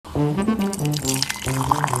If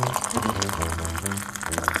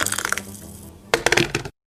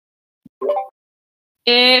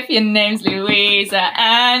your name's Louisa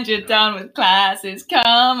and you're done with classes,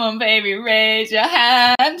 come on, baby, raise your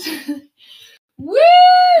hand. Woo!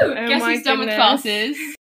 Guess who's done with classes?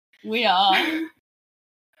 We are.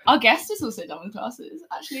 Our guest is also done with classes,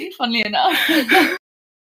 actually, funnily enough.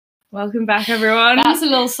 Welcome back, everyone. That's a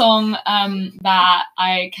little song that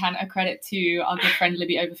I can accredit to our good friend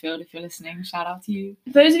Libby Overfield. If you're listening, shout out to you.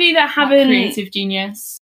 Those of you that haven't creative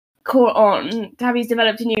genius caught on, Tabby's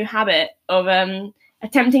developed a new habit of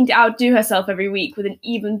attempting to outdo herself every week with an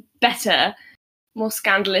even better, more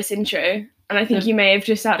scandalous intro. And I think you may have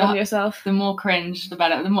just outdone yourself. The more cringe, the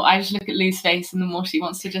better. The more I just look at Lou's face and the more she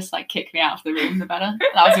wants to just like kick me out of the room, the better.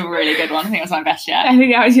 That was a really good one. I think that was my best yet. I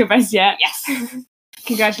think that was your best yet. Yes.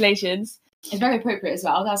 Congratulations. It's very appropriate as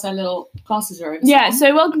well. That's our little classes are over. Yeah,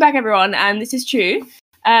 so welcome back, everyone. This is True.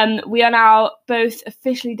 We are now both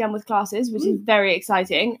officially done with classes, which is very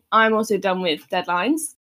exciting. I'm also done with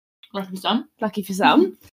deadlines. Lucky for some. Lucky for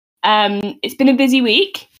some. It's been a busy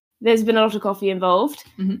week. There's been a lot of coffee involved.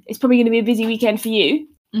 Mm-hmm. It's probably going to be a busy weekend for you.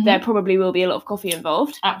 Mm-hmm. There probably will be a lot of coffee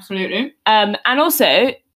involved. Absolutely. And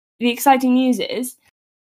also, the exciting news is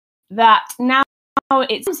that now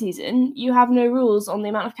it's season, you have no rules on the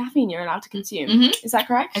amount of caffeine you're allowed to consume. Mm-hmm. Is that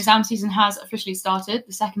correct? Exam season has officially started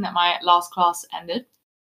the second that my last class ended.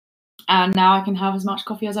 And now I can have as much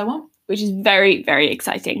coffee as I want. Which is very, very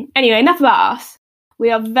exciting. Anyway, enough about us.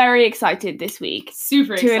 We are very excited this week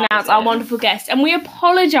to announce our wonderful guest. And we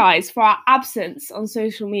apologise for our absence on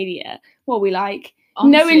social media. What we like.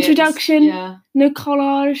 Honestly, no introduction, no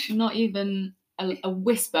collage. Not even a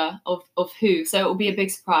whisper of who. So it will be a big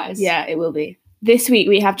surprise. Yeah, it will be. This week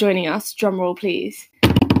we have joining us, drumroll please,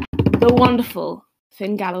 the wonderful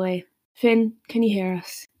Finn Galloway. Finn, can you hear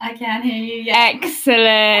us? I can hear you, yeah.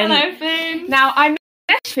 Excellent. Hello, Finn. Now, I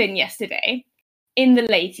met Finn yesterday in the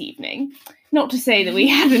late evening. Not to say that we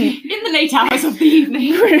haven't... in the late hours of the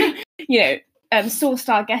evening. Sourced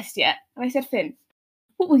our guest yet. And I said, Finn,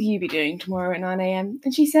 what will you be doing tomorrow at 9 a.m?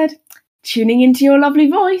 And she said, tuning into your lovely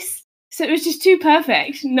voice. So it was just too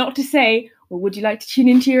perfect not to say, well, would you like to tune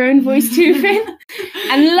into your own voice too, Finn?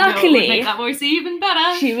 And luckily... No, make that voice even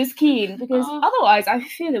better. She was keen, because otherwise I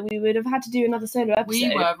fear that we would have had to do another solo episode.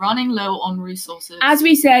 We were running low on resources. As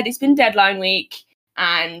we said, it's been deadline week,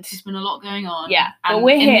 and... there's been a lot going on. Yeah, but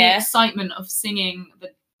we're here. In the excitement of singing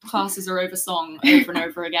the classes are over song over and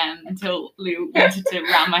over again until Lou wanted to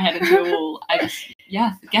ram my head into a wall, the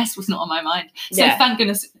guest was not on my mind. So thank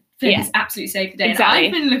goodness... Finn is absolutely safe today. Exactly.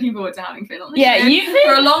 And I've been looking forward to having Finn on the show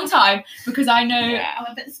for a long time because I know I'm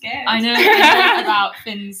a bit scared. I know about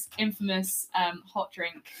Finn's infamous hot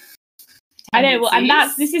drink. I know, well, and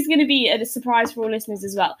this is going to be a surprise for all listeners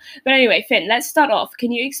as well. But anyway, Finn, let's start off.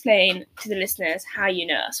 Can you explain to the listeners how you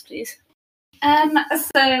know us, please? So I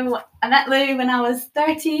met Lou when I was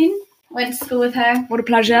 13. Went to school with her. What a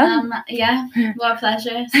pleasure. What a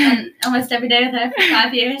pleasure. Spent almost every day with her for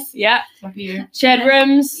 5 years. Yeah. Lucky you. Shared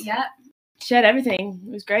rooms. Yeah. Shared everything.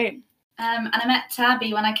 It was great. And I met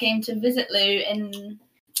Tabby when I came to visit Lou in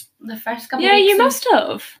the first couple of weeks. Yeah, you must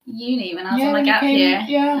have. Uni when I was on my gap year.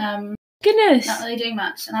 Yeah. Goodness. Not really doing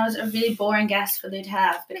much. And I was a really boring guest for Lou to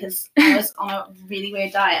have because I was on a really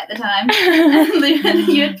weird diet at the time. And Lou,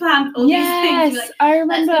 you had planned all these things. Yes, I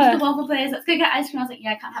remember. Let's go to the waffle place. Let's go get ice cream. I was like,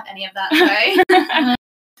 yeah, I can't have any of that. Sorry. Of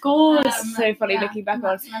course. So funny looking back on.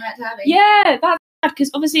 That's when I met Tabby. Yeah, that's bad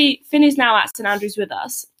because obviously Finn is now at St Andrews with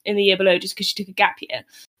us in the year below just because she took a gap year.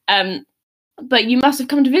 But you must have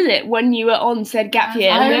come to visit when you were on said gap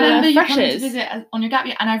year. I remember you freshers. coming to visit on your gap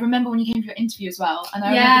year, and I remember when you came for your interview as well. And I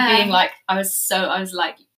remember being like, I was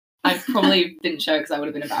like, I probably didn't show because I would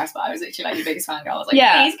have been embarrassed, but I was literally like your biggest fangirl. I was like,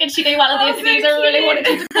 please, can she do well at the interviews? I really wanted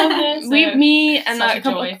you to come here. So, me and like,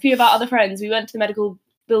 a few of our other friends, we went to the medical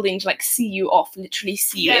building to like see you off, literally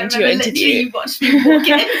see you into your interview. You watched me walk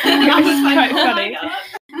in. That was quite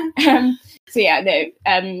funny. So yeah, no,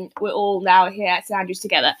 we're all now here at St Andrews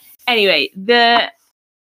together. Anyway, the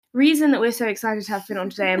reason that we're so excited to have Finn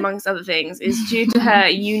on today, amongst other things, is due to her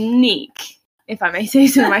unique, if I may say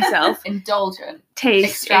so myself, indulgent, taste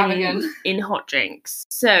extravagant in hot drinks.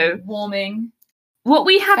 So warming. What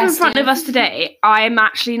we have festive. in front of us today, I'm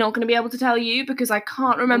actually not going to be able to tell you because I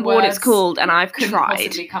can't remember what it's called, and I've couldn't tried.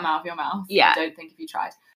 Possibly come out of your mouth. Yeah, I don't think if you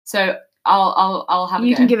tried. So I'll have.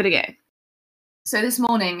 You can give it a go. So this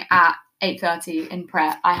morning at 8:30 in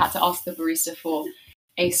Pret, I had to ask the barista for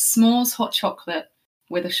a s'mores hot chocolate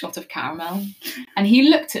with a shot of caramel. And he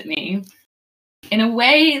looked at me in a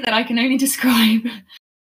way that I can only describe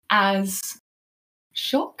as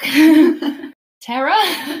shock, terror.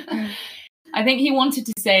 I think he wanted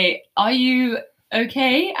to say, are you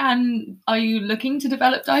okay? And are you looking to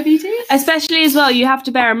develop diabetes? Especially as well, you have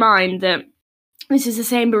to bear in mind that this is the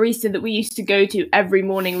same barista that we used to go to every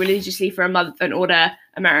morning religiously for a month and order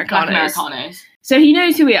Americanos. Black Americanos. So he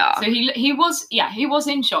knows who we are. So he was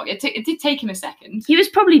in shock. It did take him a second. He was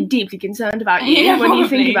probably deeply concerned about you when you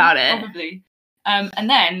think about it. Probably. And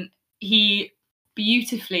then he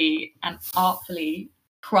beautifully and artfully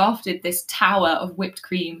crafted this tower of whipped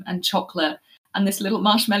cream and chocolate and this little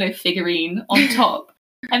marshmallow figurine on top.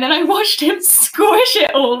 And then I watched him squish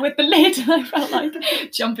it all with the lid, and I felt like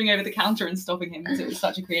jumping over the counter and stopping him because it was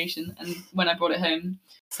such a creation. And when I brought it home,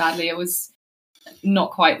 sadly, it was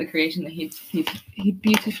not quite the creation that he'd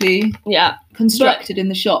beautifully constructed in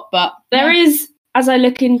the shop. But there is, as I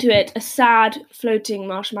look into it, a sad floating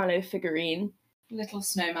marshmallow figurine. Little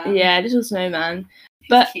snowman. Yeah, little snowman.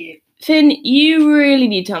 But cute. Finn, you really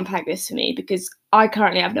need to unpack this for me because I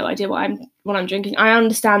currently have no idea what I'm drinking. I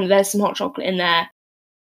understand that there's some hot chocolate in there,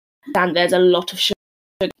 and there's a lot of sugar,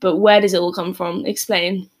 but where does it all come from?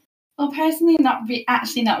 Explain. Well, personally,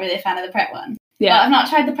 actually not really a fan of the Pret one. Yeah, well, I've not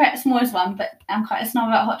tried the Pret s'mores one, but I'm quite a snob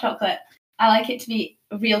about hot chocolate. I like it to be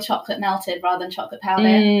real chocolate melted rather than chocolate powder.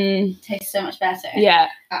 It tastes so much better. Yeah,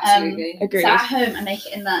 absolutely. Agreed. So at home, I make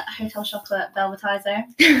it in the Hotel Chocolate Velvetizer.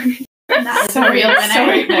 And that is a real winner.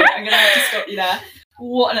 Sorry, no, I'm going to have to stop you there.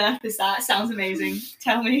 What on earth is that? It sounds amazing.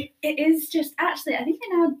 Tell me. It is just, actually, I think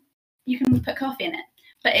now you can put coffee in it.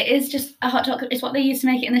 But it is just a hot chocolate. It's what they use to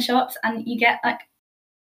make it in the shops. And you get like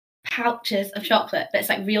pouches of chocolate, but it's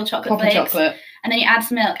like real chocolate flakes. Chocolate. And then you add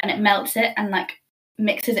some milk and it melts it and like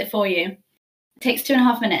mixes it for you. It takes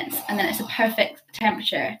 2.5 minutes and then it's a perfect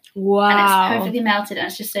temperature. Wow. And it's perfectly melted and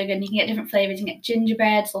it's just so good. And you can get different flavours. You can get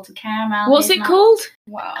gingerbread, salted caramel. What's it called?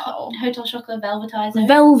 Wow. Hotel Chocolate Velvetizer.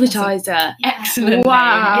 Velvetizer. Excellent.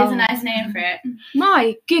 Wow. It is a nice name for it.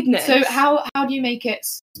 My goodness. So how do you make it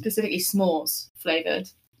specifically s'mores flavoured?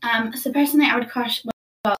 So personally I would crush,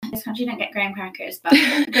 well, in this country you don't get graham crackers, but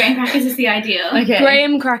graham crackers is the ideal. Okay.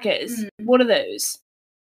 Graham crackers. What are those?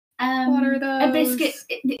 What are those? A biscuit.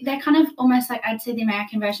 They're kind of almost like, I'd say, the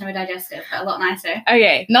American version of a digestive, but a lot nicer.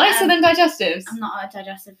 Okay. Nicer than digestives? I'm not a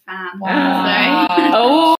digestive fan. Wow.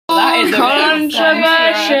 Oh, that is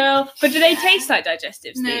controversial. But do they taste like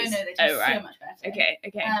digestives? No, these? they taste so much better. Okay.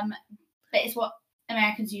 But it's what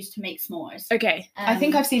Americans use to make s'mores. Okay. I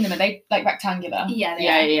think I've seen them. Are they like rectangular? Yeah,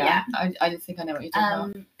 they yeah. are. I think I know what you're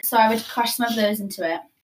talking about. So I would crush some of those into it.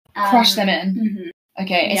 Crush them in? Mm-hmm.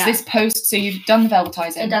 Okay, is this post, so you've done the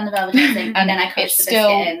velvetizing? I've done the velvetizing, and then I crushed the biscuit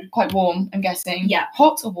in. It's still quite warm, I'm guessing. Yeah.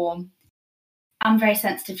 Hot or warm? I'm very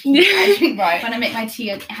sensitive to heat. Right. When I make my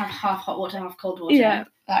tea, I have half hot water, half cold water. Yeah.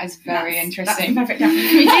 That is very interesting. That's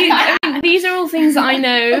perfect. These are all things that I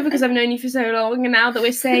know because I've known you for so long, and now that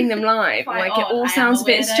we're saying them live, like it all sounds a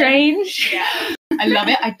bit strange. Yeah. I love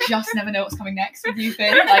it. I just never know what's coming next with you,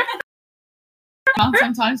 Finn. Like,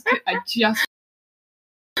 sometimes I just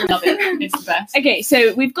love it. It's the best. Okay,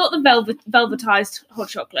 so we've got the velvetized hot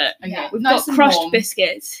chocolate. Okay, we've nice got crushed warm.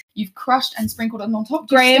 biscuits. You've crushed and sprinkled them on top.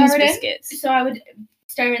 Graham's biscuits. So I would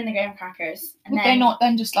stir in the graham crackers. And would they not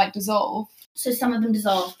then just like dissolve? So some of them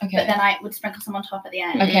dissolve, okay. But then I would sprinkle some on top at the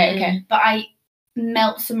end. Okay. But I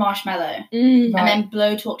melt some marshmallow and then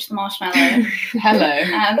blowtorch the marshmallow.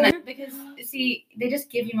 Hello. Because see, they just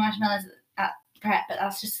give you marshmallows at Pret, but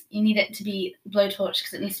that's just, you need it to be blowtorch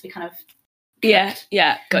because it needs to be kind of cooked.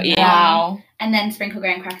 Yeah, got you. Wow. And then sprinkle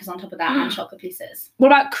graham crackers on top of that and chocolate pieces. What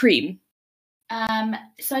about cream?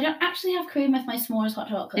 So I don't actually have cream with my s'mores hot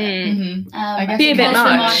chocolate. I guess be a bit the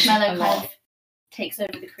much. marshmallow kind of takes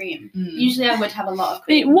over the cream. Usually I would have a lot of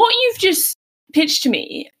cream. What you've just pitched to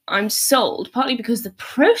me, I'm sold, partly because the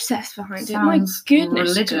process behind it, my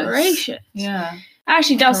goodness gracious. Yeah.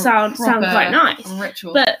 Actually does sound quite nice.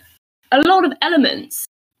 Ritual. But a lot of elements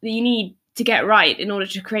that you need to get right in order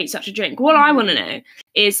to create such a drink. What I want to know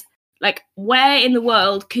is, like, where in the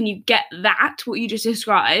world can you get that, what you just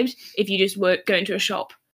described, if you just go into a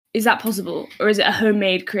shop? Is that possible? Or is it a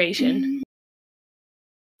homemade creation?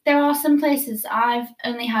 There are some places. I've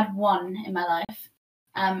only had one in my life.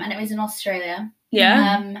 And it was in Australia.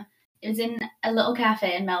 Yeah. It was in a little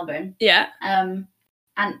cafe in Melbourne. Yeah. And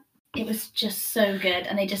it was just so good.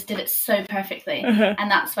 And they just did it so perfectly. And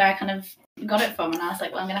that's where I kind of got it from. And I was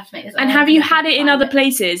like, well, I'm going to have to make this. And have you had it in other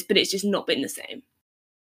places, but it's just not been the same?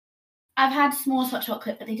 I've had s'mores hot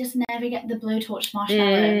chocolate, but they just never get the blowtorch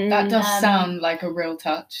marshmallow. That does sound like a real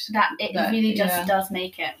touch. It really just does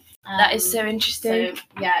make it. That is so interesting. So,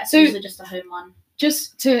 it's usually just a home one.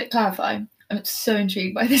 Just to clarify, I'm so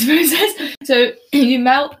intrigued by this process. So you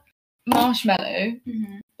melt marshmallow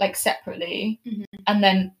like separately, and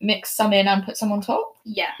then mix some in and put some on top.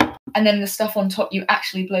 Yeah. And then the stuff on top you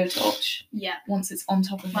actually blowtorch. Yeah. Once it's on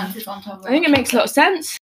top of Once it's on top of I think it makes a lot of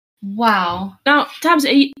sense. Wow. Now, Tabs,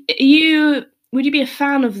 would you be a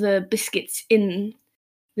fan of the biscuits in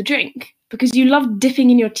the drink? Because you love dipping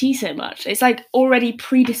in your tea so much. It's like already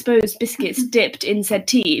predisposed biscuits dipped in said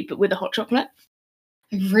tea, but with a hot chocolate.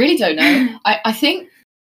 I really don't know. I think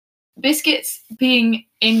biscuits being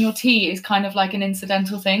in your tea is kind of like an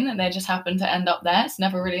incidental thing, and they just happen to end up there. It's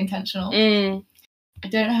never really intentional. I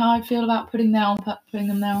don't know how I feel about putting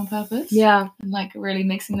them there on purpose. Yeah. And like really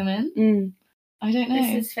mixing them in. I don't know.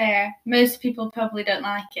 This is fair. Most people probably don't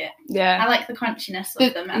like it. Yeah. I like the crunchiness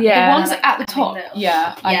of them. The ones like at the top, little-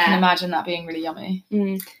 I can imagine that being really yummy.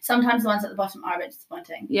 Sometimes the ones at the bottom are a bit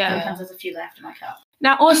disappointing. Yeah. Sometimes there's a few left in my cup.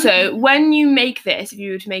 Now, also, when you make this, if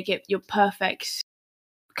you were to make it your perfect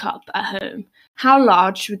cup at home, how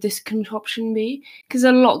large would this concoction be? Because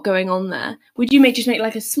there's a lot going on there. Would you just make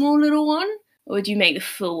like a small little one, or would you make the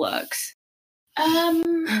full works?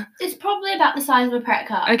 It's probably about the size of a Pret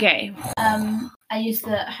cup. Okay. I use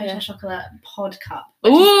the Hotel Chocolat pod cup, Ooh.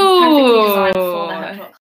 which is perfectly designed for the hot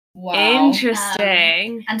chocolate. Wow.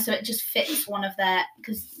 Interesting. And so it just fits one of their,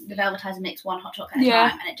 because the Velvetizer makes one hot chocolate at Yeah. a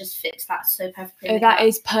time, and it just fits that so perfectly. in Oh, the that cup.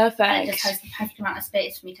 is perfect. And it just has the perfect amount of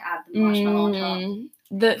space for me to add the marshmallow on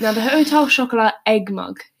top. Now the Hotel Chocolat egg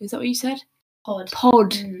mug, is that what you said?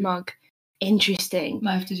 Pod mug. Interesting.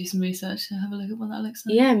 Might have to do some research to have a look at what that looks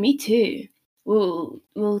like. Yeah, me too. We'll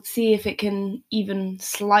see if it can even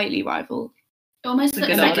slightly rival. It almost It's a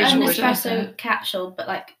looks good like old an visual espresso show. capsule, but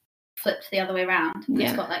like flipped the other way around. Yeah.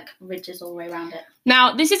 It's got like ridges all the way around it.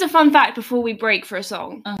 Now, this is a fun fact before we break for a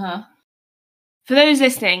song. For those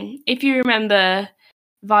listening, if you remember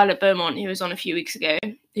Violet Beaumont, who was on a few weeks ago,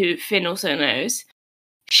 who Finn also knows,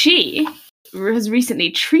 she has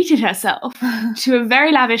recently treated herself to a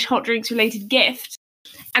very lavish hot drinks related gift.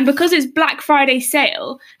 And because it's Black Friday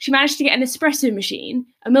sale, she managed to get an espresso machine,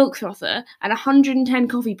 a milk frother, and 110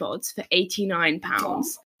 coffee pods for £89. Wow.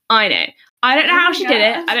 I know. I don't know how she did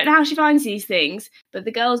it. God. I don't know how she finds these things, but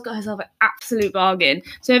the girl's got herself an absolute bargain.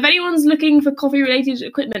 So if anyone's looking for coffee-related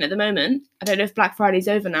equipment at the moment, I don't know if Black Friday's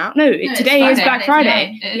over now. No, it's today is Friday. Black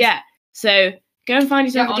Friday. Yeah, it is. Yeah. So go and find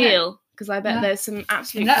yourself Get a on it. deal, because I bet Yeah. there's some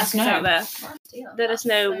absolute Let us crackers know. out there. Deal. Let us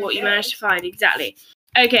know That's what so you good. managed to find exactly.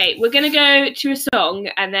 Okay, we're going to go to a song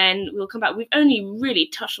and then we'll come back. We've only really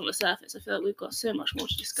touched on the surface. I feel like we've got so much more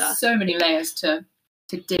to discuss. So many layers to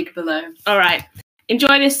dig below. All right,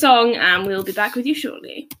 enjoy this song and we'll be back with you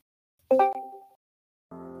shortly.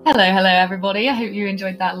 Hello, everybody. I hope you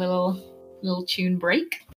enjoyed that little tune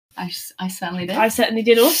break. I certainly did. I certainly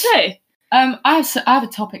did also. I have a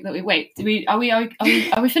topic that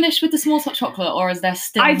are we finished with the small hot chocolate, or is there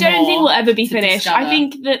still I don't more think we'll ever be to finished. discover? I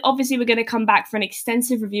think that obviously we're going to come back for an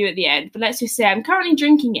extensive review at the end, but let's just say I'm currently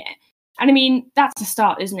drinking it. And I mean, that's a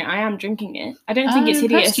start, isn't it? I am drinking it. I don't think it's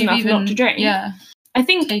hideous enough not to drink. Yeah, I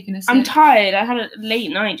think taking a I'm sip. tired. I had a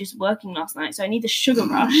late night just working last night, so I need the sugar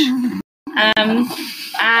rush.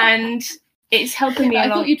 And it's helping me I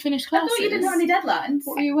along. thought you'd finished I classes. thought you didn't have any deadlines.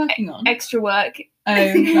 What were you working on? Extra work, Oh, Gosh,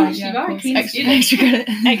 right, you yeah, are of a course. keen Extra student.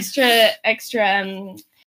 credit. extra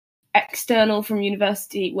external from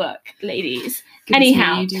university work, ladies. Good to see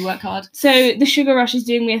Anyhow. you do work hard. So the sugar rush is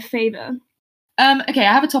doing me a favour. Okay,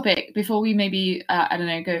 I have a topic before we maybe I don't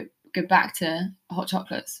know go back to hot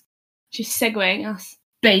chocolates. She's segueing us.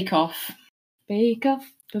 Bake Off. Bake off,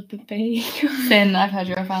 bake off. Finn, I've heard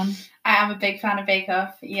you're a fan. I am a big fan of Bake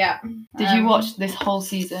Off. Yeah. Did you watch this whole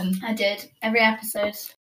season? I did. Every episode.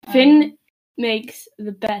 Finn makes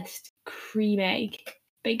the best cream egg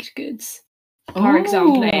baked goods. For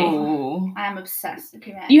example. Ooh. I am obsessed with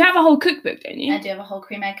cream egg. You have a whole cookbook, don't you? I do have a whole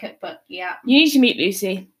cream egg cookbook. Yeah. You need to meet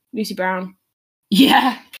Lucy Brown.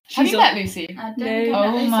 Yeah. Have She's you met Lucy? I don't No. think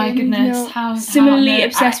I've met Oh my Lucy. goodness! No. How Similarly no,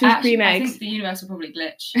 obsessed with cream I eggs. think the universe will probably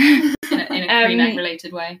glitch in a cream egg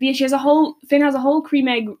related way. But yeah, Finn has a whole cream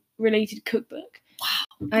egg related cookbook.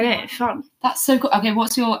 Wow. I know, it's fun. That's so cool. Okay,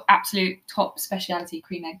 what's your absolute top speciality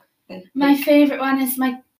cream egg? My favourite one is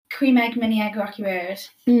my cream egg mini egg Rocky Road.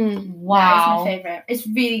 Mm. That is Wow. my favourite. It's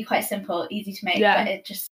really quite simple, easy to make, Yeah. but it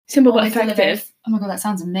just Simple but always effective. delivers. Oh my god, that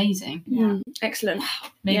sounds amazing. Yeah. Mm, excellent.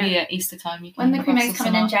 Maybe at Easter time you can. When the have cream us eggs some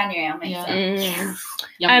come in up. January, I'll make Yeah. some. Mm.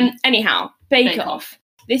 Yummy. Anyhow, Bake Off.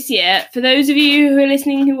 This year, for those of you who are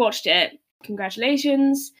listening who watched it,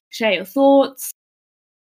 congratulations. Share your thoughts.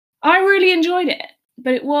 I really enjoyed it,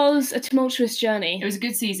 but it was a tumultuous journey. It was a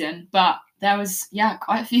good season, but there was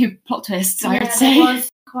quite a few plot twists. I would Yeah, say. there was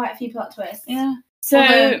quite a few plot twists. Yeah. So,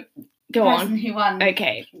 Although Go person on. who won.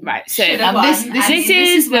 Okay, right. So Should've won, this and this is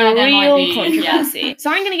is the where there might real be- controversy. So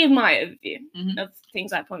I'm going to give my overview Mhm. of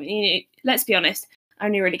things I point. Let's be honest. I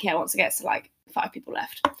only really care once it gets to like 5 people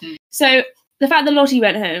left. Mm. So the fact that Lottie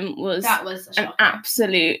went home was That was a an shocker.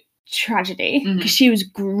 absolute tragedy Mhm. because she was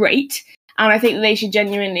great, and I think they should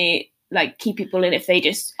genuinely like keep people in if they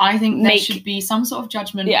just I think there Make- should be some sort of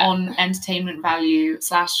judgment Yeah. on entertainment value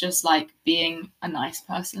 / just like being a nice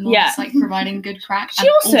person or Yeah. just like providing good crack. She And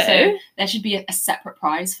also- there should be a separate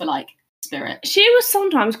prize for like spirit. she was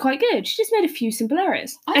sometimes quite good. She just made a few simple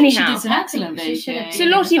errors. I think Anyhow, she did some I think excellent she should have baking. so been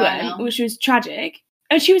in the Lottie final. went, which was tragic,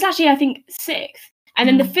 and she was actually I think 6th, and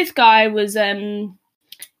then the 5th guy was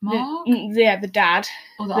Mark the dad,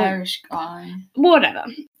 or the the- Irish guy. whatever.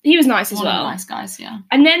 He was nice as One of the well. nice guys, yeah.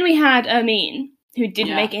 And then we had Ermine, who didn't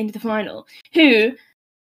Yeah. make it into the final, who,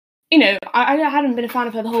 you know, I hadn't been a fan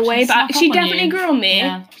of her the whole way, She but snuck she up on definitely you. grew on me.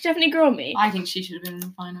 Yeah. She definitely grew on me. I think she should have been in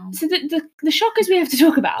the final. So the shockers we have to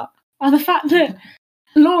talk about are the fact that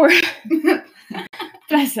Laura,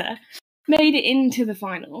 bless her, made it into the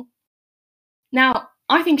final. Now,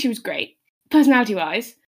 I think she was great,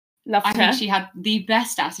 personality-wise. Loved I her. think she had the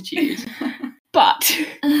best attitude. But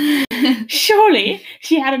surely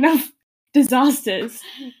she had enough disasters.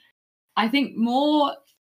 I think more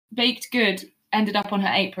baked good ended up on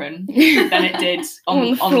her apron than it did On on the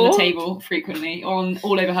the floor? table frequently or on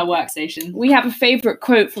all over her workstation. We have a favourite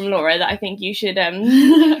quote from Laura that I think you should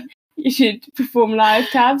you should perform live,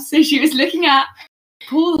 Tabs. So she was looking at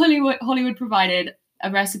Paul Hollywood provided a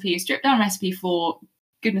recipe, a stripped down recipe for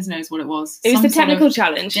goodness knows what it was. It was Some the sort of technical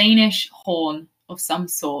challenge. Danish horn of some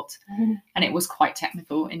sort. And it was quite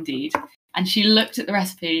technical indeed. And she looked at the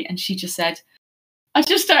recipe and she just said, I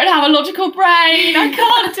just don't have a logical brain. I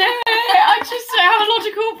can't do it. I just don't have a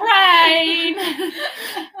logical brain.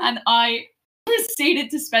 And I proceeded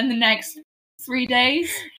to spend the next 3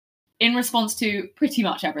 days in response to pretty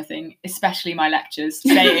much everything, especially my lectures,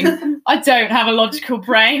 saying, I don't have a logical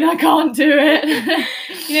brain. I can't do it.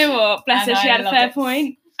 You know what? Bless her, And she I had a loved fair it.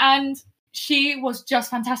 point. And she was just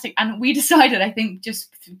fantastic. And we decided, I think,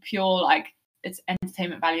 just for pure, like, it's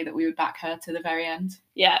entertainment value that we would back her to the very end.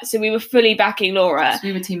 Yeah, so we were fully backing Laura. So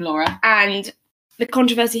we were Team Laura. And the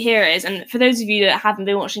controversy here is, and for those of you that haven't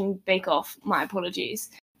been watching Bake Off, my apologies,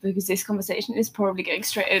 because this conversation is probably going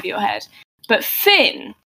straight over your head. But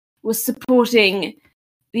Finn was supporting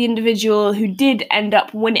the individual who did end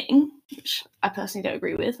up winning, which I personally don't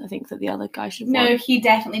agree with. I think that the other guy should have No, won. he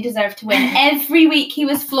definitely deserved to win. Every week he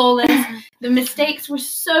was flawless. The mistakes were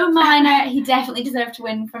so minor. He definitely deserved to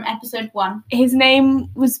win from episode 1. His name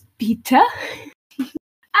was Peter.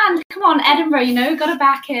 And come on, Edinburgh, you know, gotta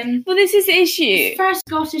back him. Well, this is the issue. First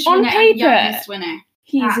Scottish On winner paper. and youngest winner.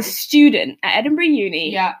 He's That a is- student at Edinburgh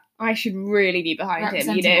Uni. Yeah, I should really be behind him, you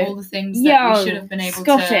representing know. all the things that Young, we should have been able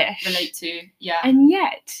Scottish. to relate to. Yeah. And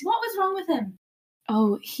yet, What was wrong with him?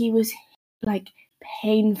 oh, he was like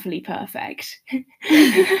painfully perfect. And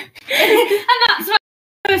that's what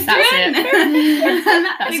he was That's doing. it. And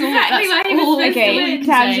that's That's all- exactly that's why he was all- supposed to Okay, win.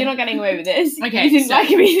 Tams, So- you're not getting away with this. Okay, You didn't so- like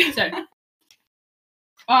him either. So,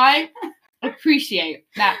 I appreciate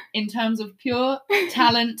that in terms of pure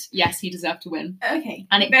talent, yes, he deserved to win. Okay.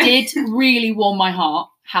 And it did really warm my heart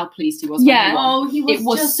how pleased he was when Yeah. he won. Oh, he was It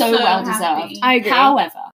was just so well happy. deserved. I agree.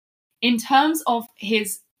 However, in terms of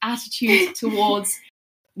his attitude towards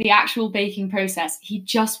the actual baking process, he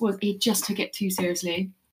just took it too seriously.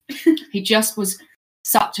 He just was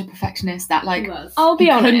such a perfectionist that He like was. I'll be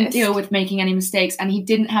he couldn't honest. deal with making any mistakes, and he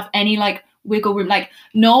didn't have any like wiggle room. Like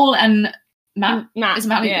Noel and Matt, Matt, is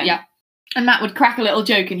Matt, yeah. And Matt would crack a little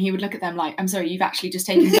joke, and he would look at them like, "I'm sorry, you've actually just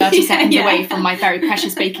taken 30 Yeah, seconds yeah. away from my very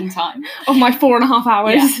precious baking time." Of my 4.5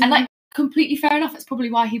 hours. Yeah. And like completely fair enough. It's probably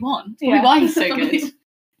why he won. It's probably Yeah. why he's so good.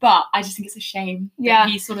 But I just think it's a shame Yeah. that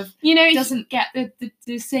he sort of You know, doesn't get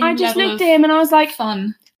the same I just level looked of at him and I was like,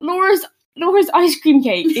 fun. Laura's ice cream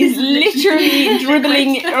cake is literally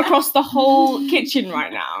dribbling across the whole kitchen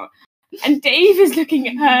right now. And Dave is looking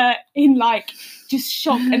at her in like just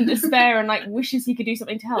shock and despair and like wishes he could do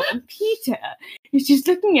something to help. And Peter is just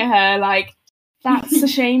looking at her like, that's a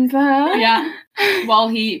shame for her. Yeah. While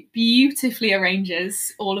he beautifully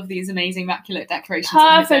arranges all of these amazing immaculate decorations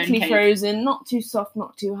on his own Perfectly cake. frozen, not too soft,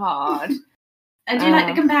 not too hard. I do like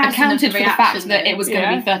the comparison. Accounted of for the the fact reaction, that though. it was going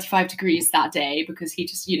to be 35 degrees that day because he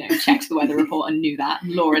just, checked the weather report and knew that.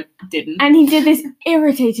 And Laura didn't. And he did this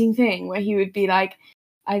irritating thing where he would be like,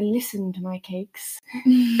 I listen to my cakes.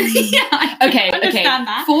 Yeah, I Okay. understand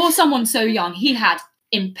that. For someone so young, he had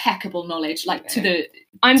impeccable knowledge, like to the.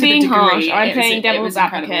 I'm To the being degree, harsh. it I'm was- playing it devil's was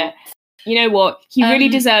incredible. advocate. You know what? He really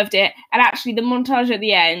Um, deserved it. And actually, the montage at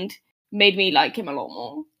the end made me like him a lot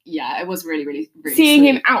more. yeah, it was really, really, really seeing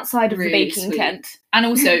sweet. him outside of Really the baking sweet. tent. And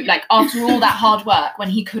also, like, after all that hard work, when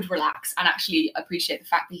he could relax and actually appreciate the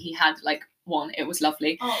fact that he had, like, won, it was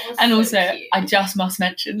lovely. Oh, it was And so also, cute. I just must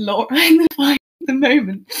mention Laura in the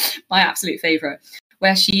moment, my absolute favourite,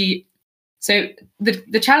 where so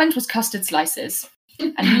the challenge was custard slices,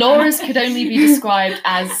 and Laura's could only be described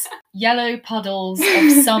as yellow puddles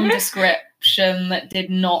of some description that did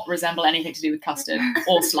not resemble anything to do with custard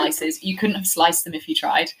or slices. You couldn't have sliced them if you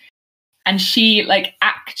tried. And she, like,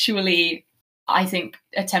 actually, I think,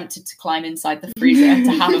 attempted to climb inside the freezer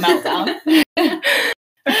to have a meltdown.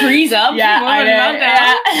 A freeze up. Yeah, More I of a know.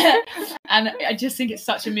 meltdown. Yeah. And I just think it's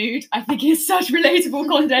such a mood. I think it's such relatable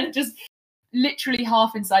content. Just literally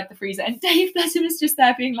half inside the freezer, and Dave, bless him, is just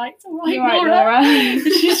there being like, "It's all right, You're right, Laura." Laura.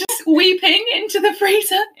 She's just weeping into the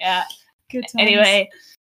freezer. Yeah. Good times. Anyway,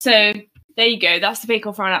 so there you go. That's the Bake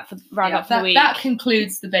Off roundup for the week. That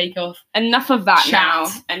concludes the Bake Off. Enough of that Chat.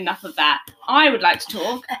 now. Enough of that. I would like to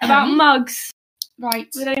talk about mugs. Right.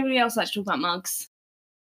 Would anybody else like to talk about mugs?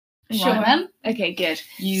 Sure. Sure. Then. Okay, good.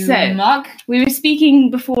 You So- mug. We were speaking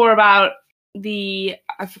before about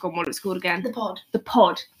I've forgotten what it's called again. The pod. The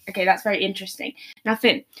pod. Okay, that's very interesting. Now,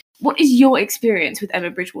 Finn, what is your experience with Emma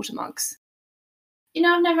Bridgewater mugs? You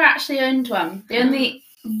know, I've never actually owned one. The only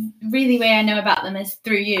really way I know about them is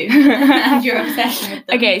through you and your obsession with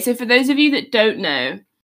them. Okay, so for those of you that don't know,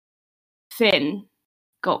 Finn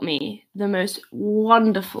got me the most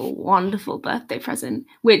wonderful, wonderful birthday present,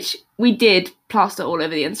 which we did plaster all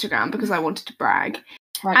over the Instagram because I wanted to brag.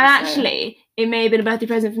 Right. And actually, it may have been a birthday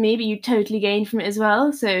present for me, but you totally gained from it as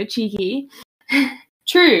well, so cheeky.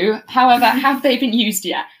 True. However, have they been used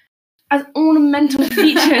yet As ornamental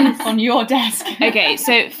features. on your desk? Okay,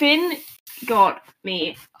 so Finn got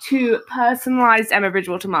me 2 personalised Emma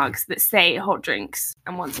Bridgewater mugs that say hot drinks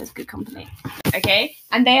and one says good company. Okay?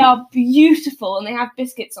 And they are beautiful and they have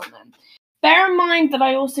biscuits on them. Bear in mind that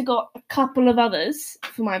I also got a couple of others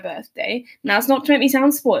for my birthday. Now, it's not to make me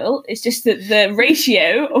sound spoiled, it's just that the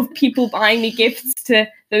ratio of people buying me gifts to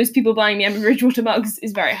those people buying me Emma Bridgewater mugs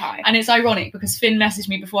is very high. And it's ironic because Finn messaged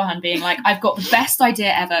me beforehand being like, "I've got the best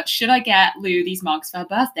idea ever. Should I get Lou these mugs for her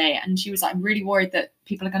birthday?" And she was like, "I'm really worried that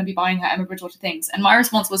people are going to be buying her Emma Bridgewater things." And my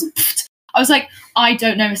response was, "Pfft." I was like, I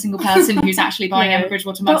don't know a single person who's actually buying No. Emma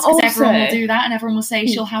Bridgewater mugs, But because everyone will also- do that and everyone will say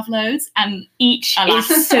she'll have loads. And Each Alas.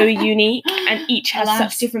 is so unique and each has Alas.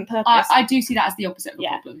 such different purpose. I do see that as the opposite of a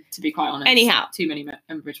Yeah. problem, to be quite honest. Anyhow. Too many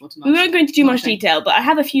Emma Bridgewater mugs. We won't go into too Not a much thing. detail, but I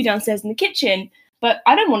have a few downstairs in the kitchen. But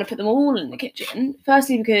I don't want to put them all in the kitchen.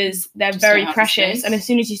 Firstly, because they're Just very don't have the precious, space. and as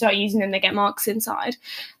soon as you start using them, they get marks inside.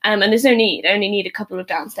 And there's no need. I only need a couple of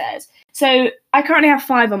downstairs. So I currently have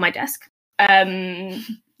 5 on my desk.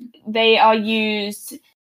 They are used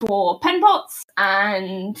for pen pots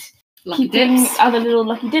and Lucky keeping dips. other little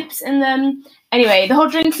lucky dips in them. Anyway, the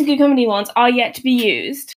hot drinks and good company ones are yet to be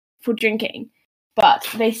used for drinking, but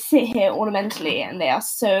they sit here ornamentally and they are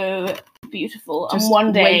so beautiful. Just and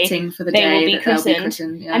one day waiting for the they day will be that they'll christened. be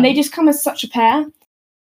christened. Yeah. and they just come as such a pair.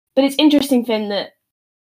 But it's interesting, Finn, that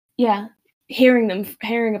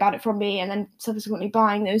hearing about it from me and then subsequently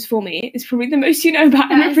buying those for me is probably the most you know about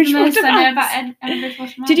That Emma is the Bridgewater most I know mugs. about Emma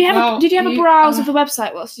Bridgewater mugs. Did you have a browse uh, of the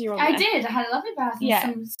website whilst you were on I there? did. I had a lovely browse and Yeah.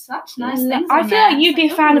 some such nice things. I on feel there. like you'd It's be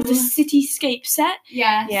a fan of the ooh. Cityscape set.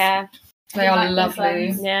 Yes. Yeah, They are I like those lovely.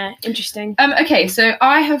 ones. yeah, interesting. Okay, so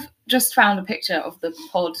I have just found a picture of the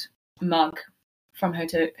pod mug from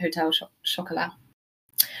Hotel Chocolat.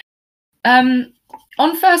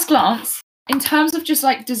 On first glance, in terms of just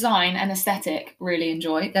like design and aesthetic, really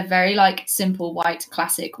enjoy. They're very like simple white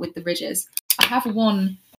classic with the ridges. I have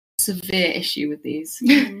one severe issue with these.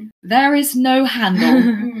 Mm. There is no handle.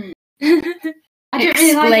 Mm. I don't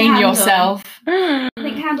really like a Explain handle. yourself. I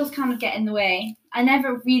think handles kind of get in the way. I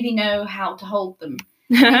never really know how to hold them.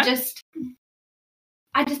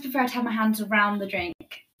 I just prefer to have my hands around the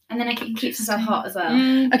drink, and then it keeps myself hot as well.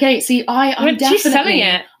 Mm. Okay, see, I'm She's selling definitely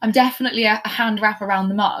it. I'm definitely a hand wrap around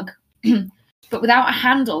the mug. But without a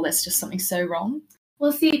handle, there's just something so wrong.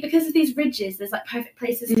 Well, see, because of these ridges, there's like perfect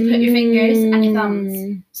places to put your fingers and your thumbs,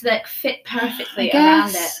 Mm. so they like, fit perfectly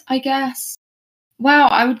around it. I guess. Wow,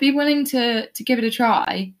 I would be willing to give it a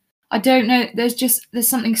try. I don't know. There's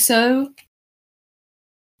something so.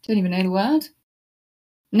 Don't even know the word.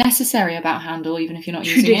 Necessary about handle, even if you're not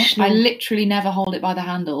using it. Traditional. I literally never hold it by the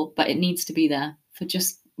handle, but it needs to be there for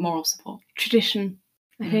just moral support. Tradition,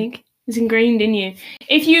 I Mm. think, is ingrained in you.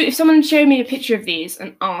 If someone showed me a picture of these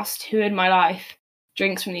and asked who in my life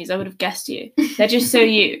drinks from these, I would have guessed you. They're just so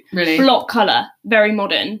you. Really? Block colour, very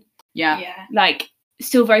modern, Yeah. Yeah. like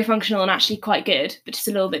still very functional and actually quite good, but just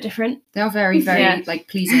a little bit different. They are very, very Yeah. like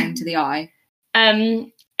pleasing to the eye.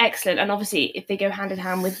 excellent. And obviously, if they go hand in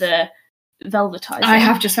hand with the velvetizer. I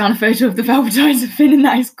have just found a photo of the velvetizer fin, and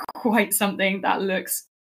that is quite something. That looks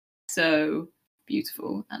so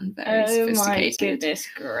beautiful and very sophisticated. My goodness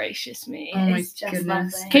gracious me. Oh my It's just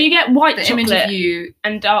goodness. lovely. Can you get white The image chocolate of you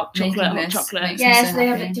and dark making chocolate, hot this chocolate? makes me Yeah, so so they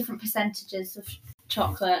have happy. like different percentages of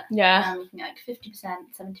chocolate. Yeah. You can get like 50%,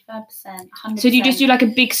 75%, 100%. So do you just do like a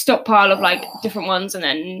big stockpile of like different ones and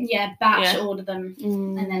then? Yeah, batch Yeah. order them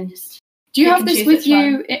Mm. and then just. Do you You have can this choose with which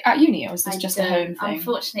you at uni, or is this I just a don't. home thing?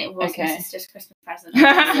 Unfortunately, it was Okay. my sister's Christmas present. So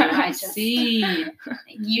I I just see.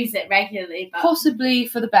 use it regularly, but Possibly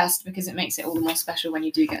for the best, because it makes it all the more special when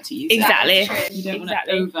you do get to use Exactly. it. That is true. You don't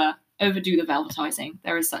Exactly. want to overdo the velvetizing.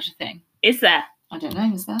 There is such a thing. Is there? I don't know.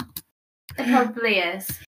 Is there? It probably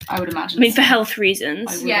is. I would imagine. I mean, for so. health I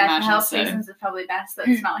reasons. would Yeah, for imagine health so. reasons, it's probably best that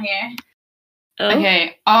it's not here. Oh,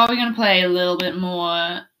 Okay, are we going to play a little bit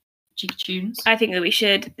more cheeky tunes? I think that we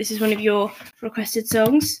should. This is one of your requested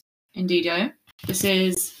songs. Indeedo. This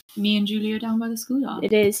is Me and Julio Down by the Schoolyard.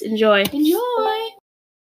 It is. Enjoy. Enjoy!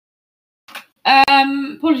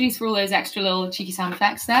 Apologies for all those extra little cheeky sound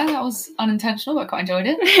effects there. That was unintentional, but I quite enjoyed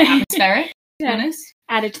it. Atmospheric, to be Yeah. honest.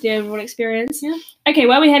 Added to the overall experience. Yeah. Okay,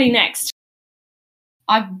 where are we heading next?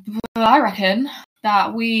 I reckon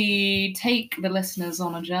that we take the listeners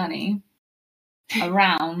on a journey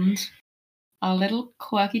around our little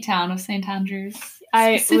quirky town of St. Andrews.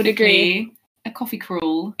 I would agree. Specifically, a coffee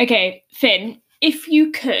crawl. Okay, Finn, if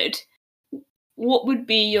you could, what would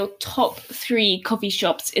be your top 3 coffee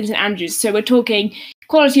shops in St Andrews? So we're talking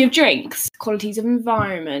quality of drinks, qualities of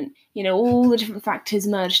environment, you know, all the different factors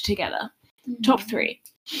merged together. Top 3.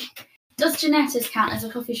 Does Janetta's count as a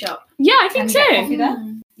coffee shop? Yeah, I Can think we get so. coffee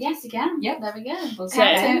there? Yes, again. Yep. There we go. We'll So,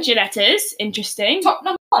 count it. Giannetta's, interesting. Top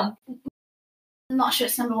number 1. I'm not sure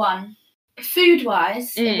it's number 1. Food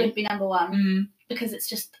wise, Mm. it would be number 1 because it's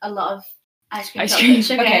just a lot of ice cream, Ice chocolate, cream.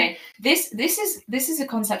 sugar. Okay, this is a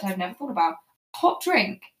concept I've never thought about. Hot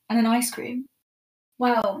drink and an ice cream.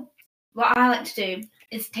 Well, what I like to do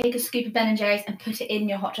is take a scoop of Ben and Jerry's and put it in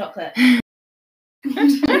your hot chocolate.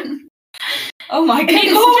 Oh my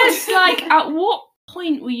It's just like, at what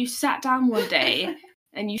point were you sat down one day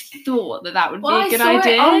and you thought that that would Well, be a I good saw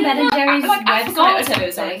idea? it on Ben and Jerry's I forgot website. it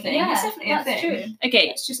was a thing. Yeah, It's definitely a that's thing. true. Okay,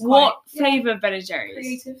 It's just what yeah. flavour of Ben and Jerry's?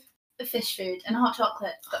 Creative. The fish food and hot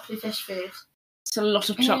chocolate. It's got to be fish food. It's a lot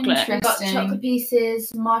of chocolate. Interesting. We've got chocolate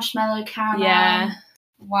pieces, marshmallow, caramel. Yeah.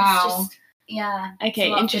 Wow. It's just, yeah. Okay, It's a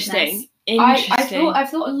lot of interesting. goodness. I've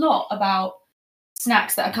thought a lot about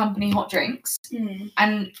snacks that accompany hot drinks,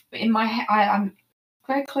 and in my head I'm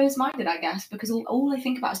very closed-minded, I guess, because all I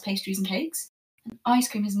think about is pastries and cakes. And ice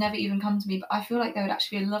cream has never even come to me, but I feel like there would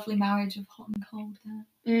actually be a lovely marriage of hot and cold there.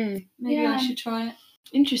 Maybe Yeah. I should try it. I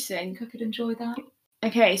Interesting. think I could enjoy that.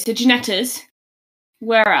 Okay, so Giannetta's.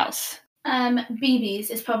 Where else?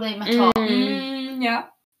 BB's is probably my top Yeah.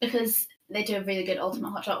 because they do a really good ultimate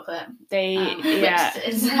hot chocolate. They, which yeah. Does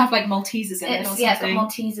is, it have like Maltesers in it or it's got something?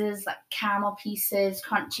 Maltesers, like caramel pieces,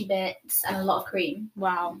 crunchy bits, and a lot of cream.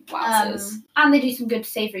 Wow. Wowzers. And they do some good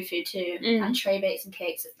savoury food too, Mm. and tray bakes and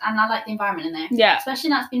cakes. And I like the environment in there, Yeah.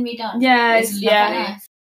 especially now it's been redone. Yeah, It's it's, Quite yeah. nice.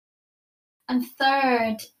 And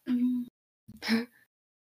third,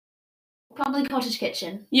 probably Cottage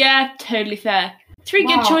Kitchen. Yeah, totally fair. 3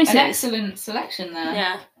 Wow, good choices. An excellent selection there.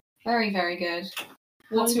 Yeah. Very, very good.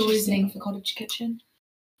 What's your reasoning for Cottage Kitchen?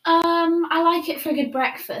 I like it for a good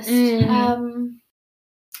breakfast.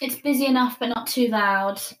 It's busy enough but not too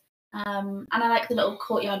loud. And I like the little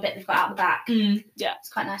courtyard bit they've got out the back. Yeah. It's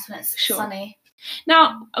quite nice when it's Sure. sunny.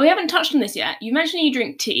 Now, we haven't touched on this yet. You mentioned you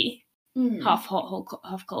drink tea, Mm. half hot,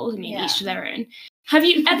 half cold. I mean, Yeah. each to their own. Have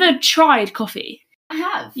you ever tried coffee? I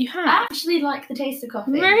have. You I have? actually like the taste of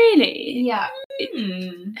coffee. Really? Yeah.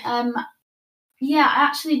 Yeah, I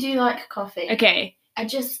actually do like coffee. Okay, I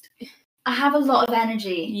have a lot of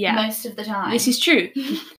energy Yeah. most of the time. this is true.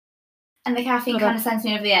 and the caffeine Hold on. kind of sends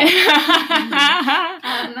me over the edge.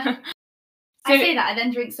 So- I say that I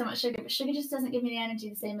then drink so much sugar, but sugar just doesn't give me the energy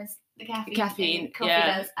the same as the caffeine Caffeine, coffee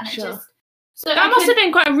yeah, does. And sure. it just so That I must could- have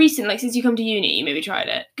been quite recent, like since you come to uni, you maybe tried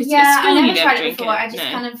it. 'Cause at Yeah, school I you never tried it drink before. I just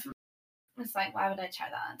no. kind of was like, why would I try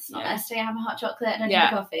that? It's not Yeah. necessary. I have a hot chocolate and I Yeah.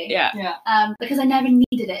 drink coffee. Yeah. Because I never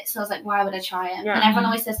needed it, so I was like, why would I try it? Yeah. And everyone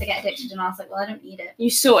always says they get addicted, and I was like, well, I don't need it.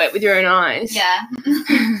 You saw it with your own eyes. Yeah.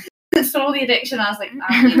 Saw the addiction. I was like,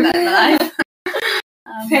 I don't need that in my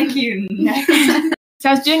life. Thank you. So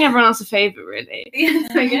I was doing everyone else a favour, really. Yeah,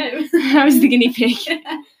 there we go. I was the guinea pig.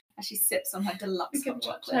 As she sips on her deluxe hot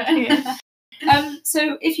chocolate. chocolate.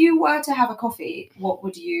 So if you were to have a coffee, what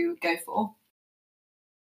would you go for?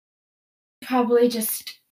 Probably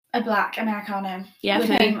just a black Americano. Yeah, With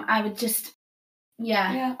fair. I would just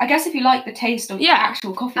Yeah. I guess if you like the taste of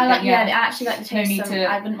actual coffee, I like. then I actually like the taste. need to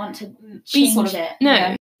I wouldn't want to be change sort of- it. No.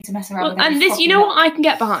 Yeah, to mess around Well, with every and this, frothy you know milk. what I can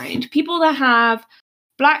get behind? People that have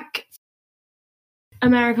black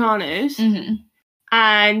Americanos Mhm.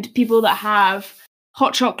 and people that have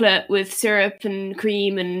hot chocolate with syrup and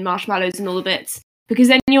cream and marshmallows and all the bits, because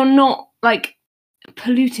then you're not like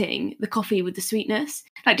polluting the coffee with the sweetness.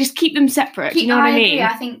 Like, just keep them separate. Do you know what I mean? agree.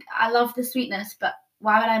 I think I love the sweetness, but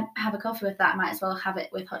why would I have a coffee with that? I might as well have it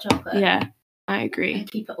with hot chocolate. Yeah, I agree. And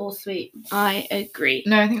keep it all sweet. I agree.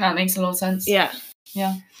 No, I think that makes a lot of sense. Yeah,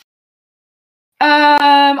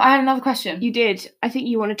 I had another question. you did. I think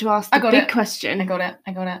you wanted to ask the I got big it. question. I got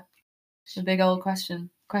it. The big old question.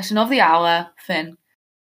 Question of the hour, Finn.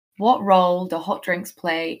 What role do hot drinks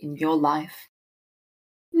play in your life?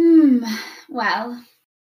 Well,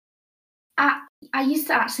 I used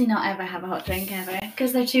to actually not ever have a hot drink ever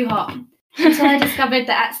because they're too hot. Until I discovered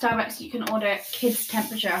that at Starbucks you can order kids'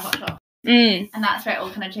 temperature hot chocolate. And that's where it all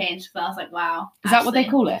kind of changed. But I was like, wow. Is that what they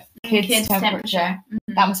call it? Kids' temperature.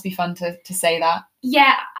 That must be fun to say that.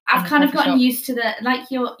 Yeah, I've the kind of coffee gotten shop. used to the, like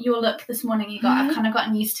your look this morning you got, I've kind of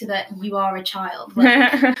gotten used to the you are a child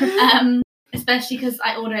look. Especially because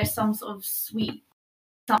I order some sort of sweet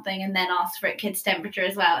something and then ask for it kids' temperature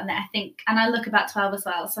as well. And then I look about 12 as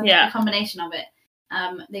well. So I think the combination of it,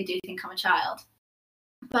 they do think I'm a child.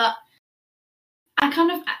 But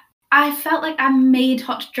I felt like I made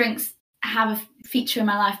hot drinks have a feature in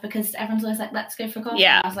my life because everyone's always like, let's go for coffee.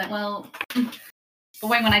 Yeah. And I was like, well,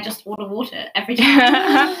 boring when I just order water every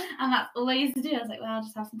time. And that's all I used to do. I was like, well, I'll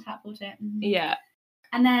just have some tap water. Yeah.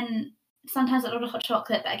 And then sometimes I'd order hot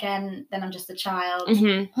chocolate, but again, then I'm just a child.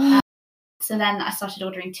 So then I started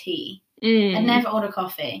ordering tea. I'd never order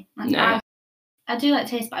coffee. Like, No. I do like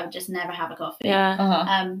taste, but I would just never have a coffee.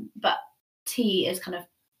 Yeah. But tea is kind of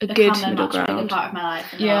A good become a middle much bigger ground. part of my life.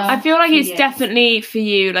 Yeah. I feel like few it's years. definitely for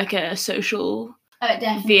you like a social. Oh, it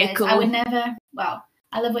definitely vehicle. is. I would never. Well,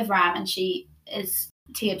 I live with Ram, and she is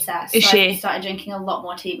tea obsessed. Is so she? I started drinking a lot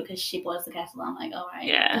more tea because she boils the kettle. I'm like, all right,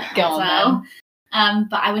 Yeah. Go as on well.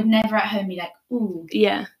 But I would never at home be like, ooh,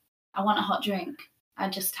 Yeah. I want a hot drink.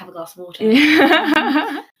 I'd just have a glass of water.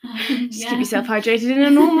 Just keep yourself hydrated in a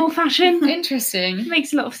normal fashion. Interesting.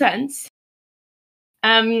 Makes a lot of sense.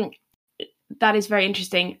 That is very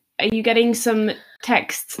interesting. Are you getting some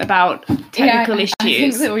texts about technical issues? I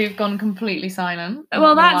think that we've gone completely silent.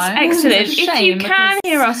 Well, that's excellent. It's a If you shame can because-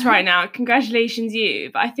 hear us right now, congratulations you.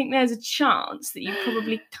 But I think there's a chance that you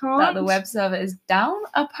probably can't. that the web server is down,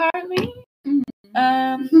 apparently.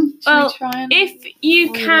 Well, Should we try and... If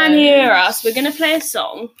you can hear us, we're going to play a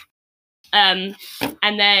song. And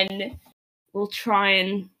then we'll try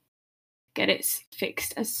and get it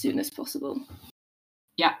fixed as soon as possible.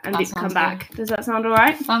 Yeah, And that we'll come sounds back. good. Does that sound all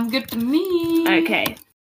right? Sounds good to me. Okay.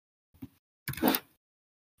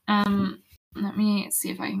 Let me see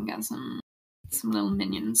if I can get some little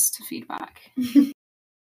minions to feedback.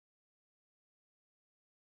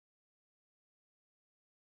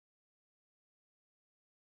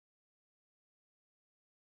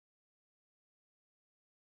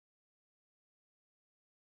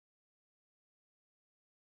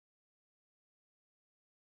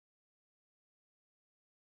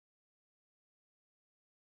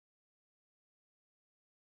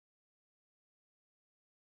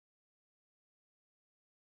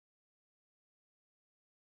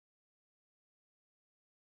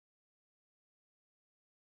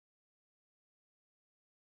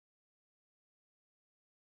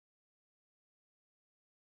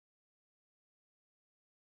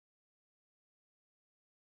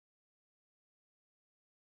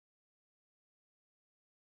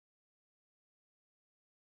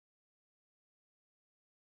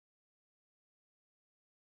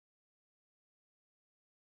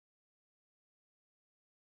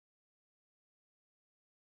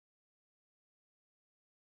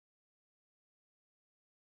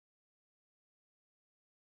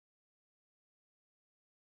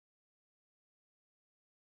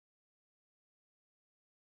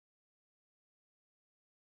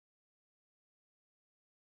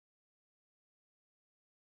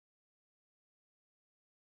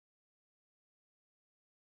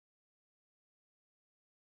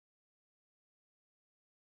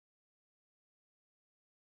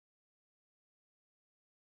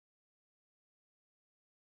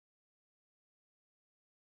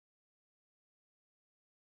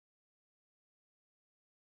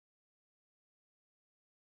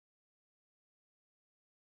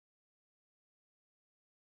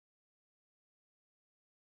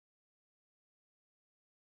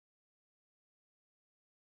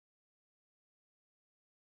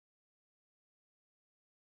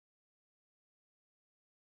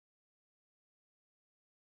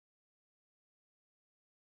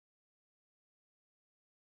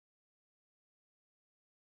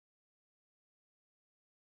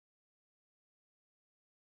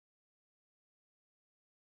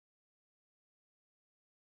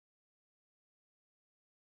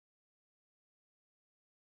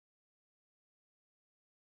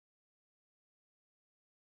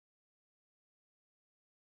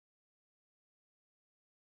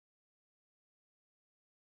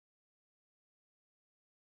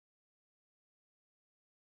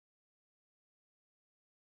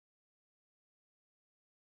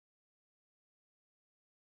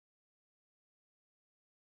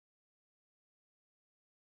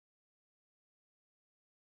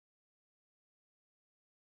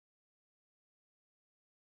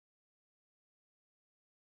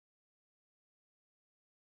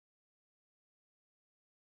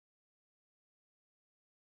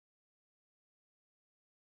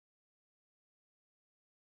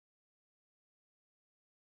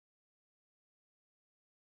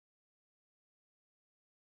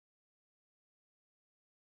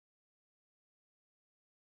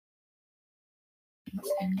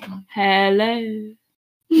 Hello.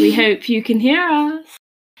 We hope you can hear us.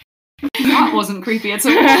 That wasn't creepy at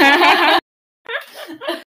all.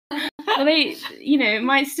 Well, it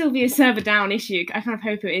might still be a server down issue. I kind of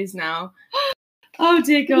hope it is now. Oh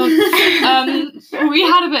dear God. We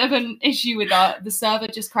had a bit of an issue with the server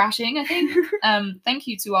just crashing, I think. Thank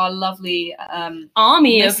you to our lovely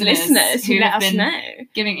army of listeners who let us know.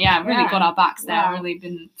 Really got our backs there. Wow. Really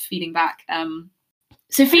been feeding back.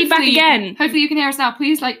 So feedback again. Hopefully you can hear us now.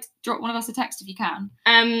 Please drop one of us a text if you can.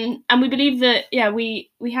 And we believe that we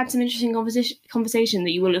had some interesting conversation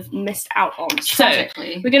that you will have missed out on.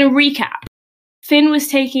 Tragically. So we're going to recap. Finn was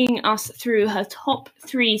taking us through her top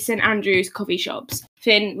 3 St Andrews coffee shops.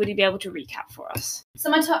 Finn, would you be able to recap for us? So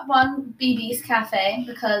my top 1, BB's Cafe,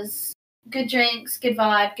 because good drinks, good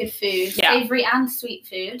vibe, good food, savoury and sweet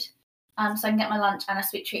food. So I can get my lunch and a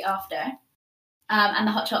sweet treat after. And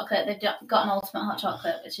the hot chocolate, they've got an ultimate hot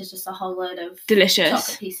chocolate, which is just a whole load of delicious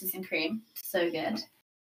chocolate pieces and cream. So good.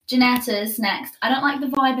 Giannetta's next. I don't like the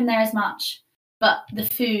vibe in there as much, but the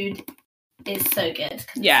food is so good.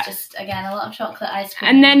 Yeah. It's just, again, a lot of chocolate, ice cream.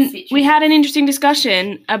 And then sweet we treats. had an interesting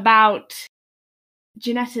discussion about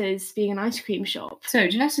Giannetta's being an ice cream shop. So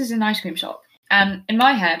Giannetta's is an ice cream shop. And in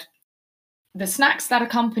my head, the snacks that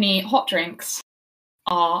accompany hot drinks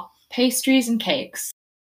are pastries and cakes.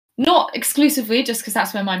 Not exclusively, just because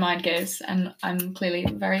that's where my mind goes, and I'm clearly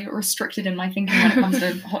very restricted in my thinking when it comes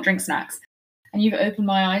to hot drink snacks. And you've opened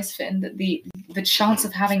my eyes, Finn, that the chance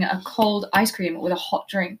of having a cold ice cream with a hot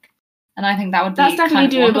drink, and I think that would be That's definitely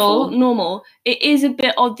kind of doable, wonderful. normal. It is a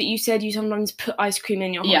bit odd that you said you sometimes put ice cream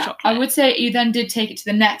in your hot chocolate. I would say you then did take it to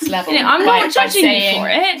the next level. I'm not judging you for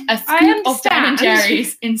it. A scoop of Ben and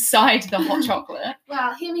Jerry's inside the hot chocolate.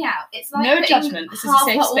 Well, hear me out. It's like No putting judgment, this is a half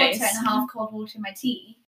safe hot space. water and half cold water in my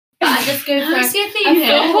tea. But I just go for I see a theme a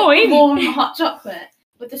here. full warm hot chocolate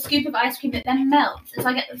with a scoop of ice cream that then melts. It's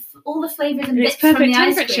like all the flavours and It's bits from perfect the ice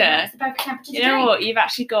cream. temperature. It's the perfect temperature to You know drink. what? You've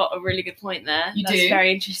actually got a really good point there. You That's do.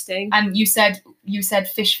 very interesting. And you said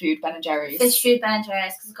fish food, Ben and Jerry's. Fish food Ben &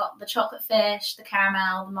 Jerry's, because it's got the chocolate fish, the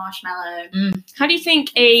caramel, the marshmallow. How do you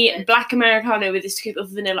think a black Americano with a scoop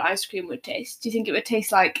of vanilla ice cream would taste? Do you think it would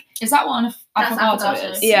taste like... Is that what an That's affogato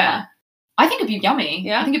affogato. is? Yeah. I think it'd be yummy.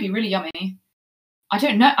 Yeah? I think it'd be really yummy. I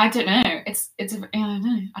don't know. I don't know. I don't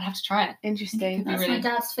know. I'd have to try it. Interesting? Be That's really- my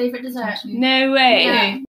dad's favourite dessert. Actually. No way.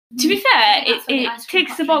 Yeah. To be fair, I think that's where the it ice cream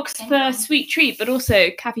ticks hot the drink box came for from. sweet treat, but also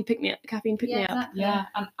caffeine pick me up. Exactly. Yeah,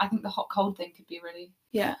 and I think the hot cold thing could be really...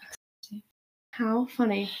 Yeah. How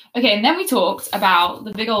funny. Okay, and then we talked about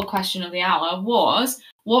the big old question of the hour was,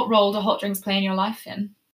 what role do hot drinks play in your life,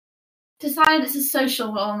 Finn? Decided it's a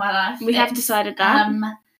social role in my life. We have It's, decided that.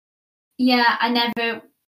 Yeah, I never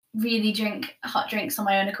really drink hot drinks on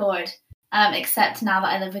my own accord. Except now that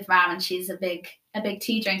I live with Ram and she's a big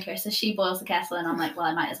tea drinker, so she boils the kettle and I'm like, well,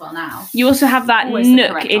 I might as well now. You also have that Always the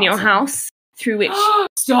nook correct in your answer. house through which...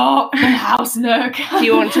 Stop! The house nook! Do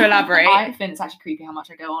you want to elaborate? Finn, it's actually creepy how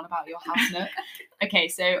much I go on about your house nook. Okay,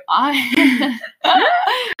 so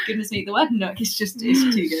goodness me, the word nook is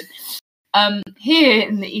too good. Here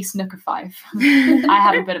in the East Nook of Fife, I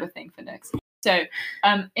have a bit of a thing for nooks. So,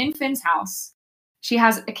 in Finn's house, she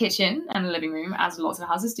has a kitchen and a living room, as lots of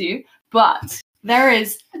houses do, but there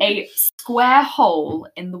is a square hole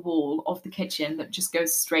in the wall of the kitchen that just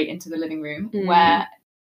goes straight into the living room, where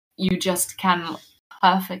you just can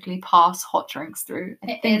perfectly pass hot drinks through.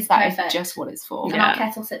 I It think is that perfect. is just what it's for. And Yeah. our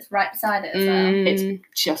kettle sits right beside it as well. It's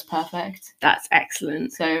just perfect. That's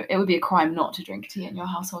excellent. So it would be a crime not to drink tea in your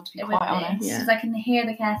household, to be It would quite be. honest. Yeah. Because I can hear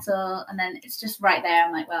the kettle and then it's just right there.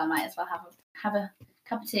 I'm like, well, I might as well have a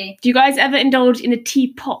cup of tea. Do you guys ever indulge in a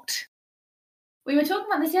teapot? We were talking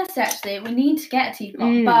about this yesterday, actually. We need to get a teapot.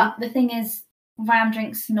 Mm. But the thing is, Ram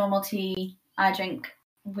drinks normal tea. I drink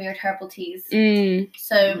weird herbal teas. So,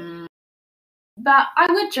 Mm, but I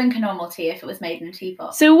would drink a normal tea if it was made in a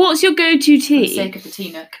teapot. So what's your go-to for the tea? sake of the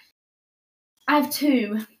tea nook. I have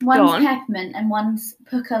two. Go One's on. peppermint and one's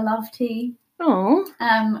Pukka Love Tea. Oh,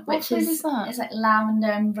 Which flavour is is that? it's like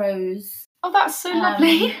lavender and rose. Oh, that's so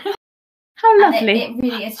lovely. how And lovely. it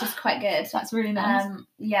really is just quite good. That's really nice.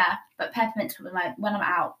 Yeah, but peppermint's probably when I'm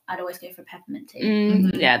out, I'd always go for peppermint tea.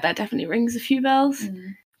 Mhm. Yeah, that definitely rings a few bells.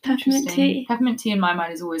 Mm. Peppermint Interesting. tea. Peppermint tea in my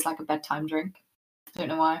mind is always like a bedtime drink. I don't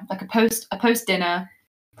know why. Like a post dinner.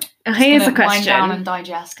 Here's the Wind down question. and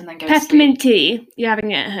digest and then go to Peppermint tea, you're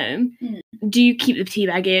having it at home. Mm. Do you keep the tea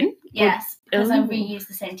bag in? Yes, because I Oh. reuse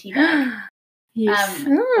the same tea bag. Yes.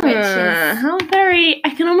 which is- How very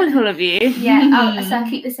economical of you. Yeah, so I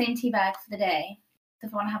keep the same tea bag for the day. So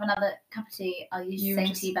if I want to have another cup of tea, I'll use You the same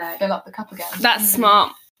just tea bag. fill up the cup again. That's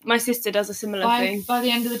smart. My sister does a similar thing. By the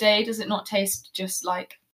end of the day, does it not taste just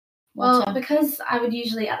like Well, water? because I would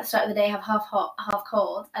usually at the start of the day have half hot, half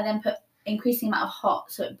cold, I then put increasing amount of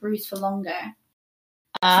hot so it brews for longer.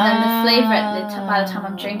 So then the flavour by the time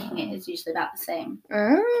I'm drinking it is usually about the same.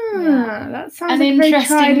 That sounds An like very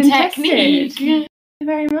tried interesting and technique. tested.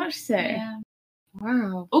 Very much so. Yeah.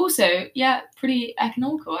 Wow. Also, yeah, pretty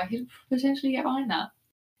economical. I could potentially get behind that.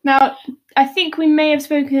 Now, I think we may have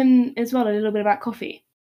spoken as well a little bit about coffee.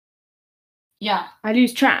 Yeah. I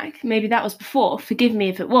lose track. Maybe that was before. Forgive me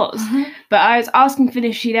if it was. But I was asking Finn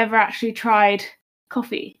if she'd ever actually tried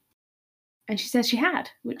coffee. And she said she had,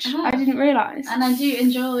 which I didn't realise. And I do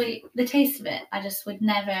enjoy the taste of it. I just would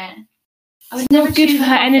never. I would It's never not good choose for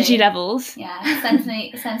her coffee. energy levels. Yeah, it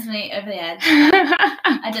sends me over the edge.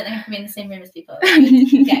 I don't think I can be in the same room as people. They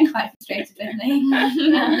would get quite frustrated with me.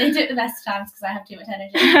 They do it the best times because I have too much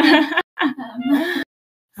energy.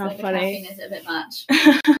 How so the funny. caffeine is a bit much.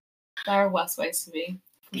 There are worse ways to be,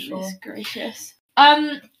 for sure. Goodness gracious.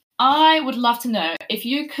 I would love to know if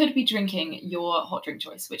you could be drinking your hot drink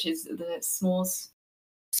choice, which is the S'mores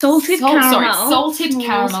Salted caramel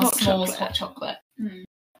S'mores chocolate. hot chocolate. Mm.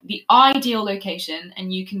 The ideal location,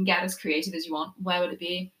 and you can get as creative as you want. Where would it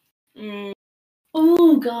be?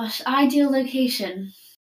 Oh gosh, ideal location.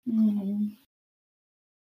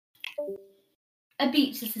 A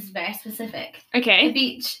beach. This is very specific. A Okay.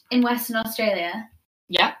 beach in Western Australia.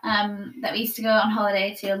 Yeah. That we used to go on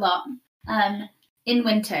holiday to a lot. In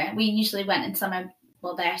winter, we usually went in summer.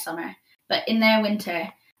 Well, their summer, but in their winter.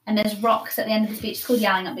 And there's rocks at the end of this beach. It's called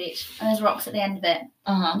Yallingup Beach, and there's rocks at the end of it.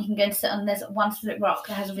 And you can go and sit on. There's one specific rock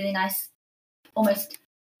that has a really nice, almost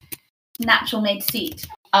natural made seat,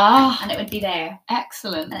 and it would be there.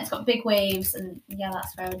 Excellent. And it's got big waves, and yeah,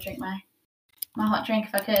 that's where I would drink my hot drink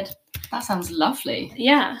if I could. That sounds lovely.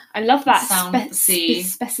 Yeah, I love that. Sound of the sea.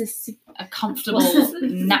 A comfortable,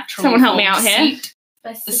 natural. Someone help me out here. Seat. The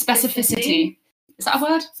specificity. Is that a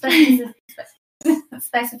word?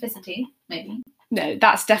 Specificity, maybe. No,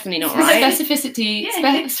 that's definitely not right. Specificity.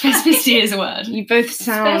 Yeah. Specificity is a word. You both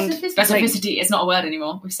sound. Specificity is not a word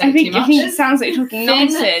anymore. We've said I it think too much. it sounds like you're talking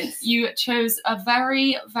nonsense. You chose a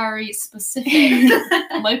very, very specific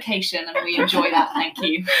location, and we enjoy that. Thank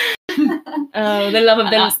you. Oh, the love of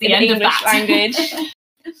And that's the the end of English that. language.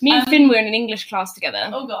 Me and Finn were in an English class together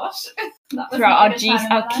Oh gosh. That was throughout not a good time in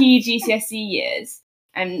my our life. key GCSE years,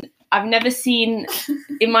 and I've never seen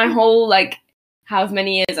in my whole however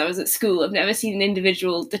many years I was at school, I've never seen an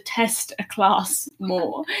individual detest a class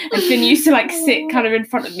more. And Finn used to sit kind of in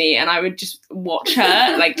front of me, and I would just watch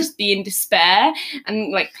her just be in despair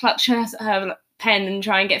and clutch her pen and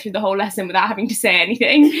try and get through the whole lesson without having to say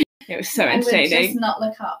anything. It was so I would entertaining. just not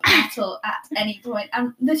look up at all at any point.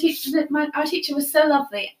 And the teacher, our teacher was so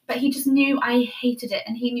lovely, but he just knew I hated it,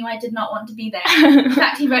 and he knew I did not want to be there. In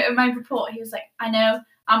fact, he wrote in my report, he was like, "I know,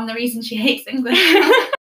 I'm the reason she hates English."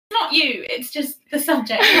 Not you, it's just the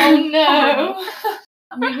subject. Oh no.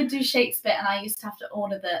 And we would do Shakespeare, and I used to have to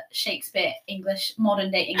order the Shakespeare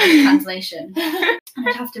modern day English translation. And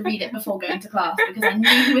I'd have to read it before going to class because I knew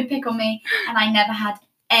he would pick on me, and I never had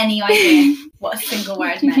any idea what a single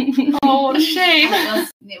word meant. Oh, what a shame. And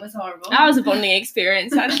it was horrible. That was a bonding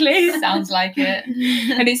experience, actually. Sounds like it.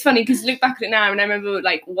 And it's funny because look back at it now, and I remember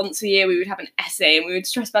once a year we would have an essay, and we would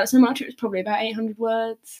stress about it so much. It was probably about 800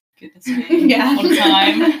 words. Goodness me. Yeah. All the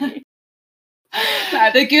time.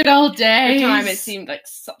 The good old At days. the time, it seemed like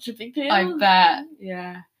such a big deal. I bet.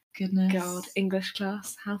 Yeah. Goodness. God, English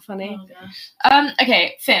class, how funny. Oh gosh.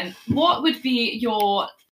 Okay, Finn, what would be your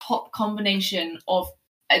top combination of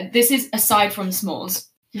this is aside from s'mores,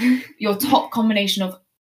 your top combination of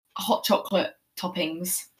hot chocolate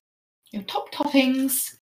toppings? Your top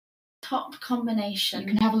toppings. Top You combination.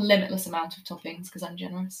 can have a limitless amount of toppings because I'm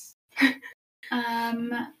generous.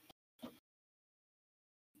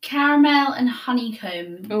 Caramel and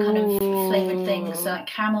honeycomb kind of flavoured things. Ooh. So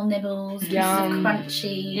caramel nibbles, pieces of Yum.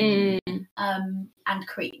 crunchy, Mm. and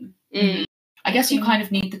cream. Mm. I guess you kind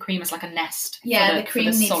of need the cream as like a nest. Yeah, for the cream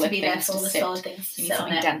for the needs to solid be there things for to all the sit. solid things to You need sit on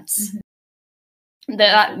something it. dense.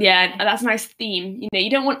 That's a nice theme. You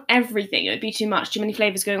don't want everything. It would be too much. Too many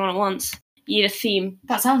flavours going on at once. You need a theme.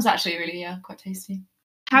 That sounds actually really quite tasty.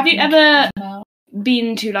 Have you ever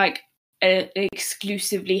been to an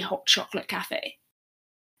exclusively hot chocolate cafe?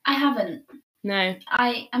 I haven't. No.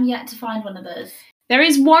 I am yet to find one of those. There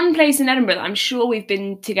is one place in Edinburgh that I'm sure we've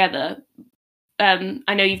been together.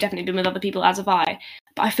 I know you've definitely been with other people, as have I.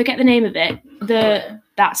 But I forget the name of it.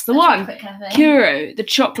 That's the one. Chocolate cafe. Kuro, the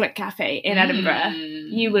chocolate cafe in Edinburgh.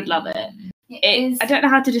 Mm. You would love it. It is. I don't know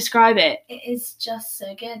how to describe it. It is just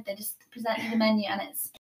so good. They just present you the menu, and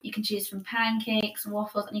you can choose from pancakes,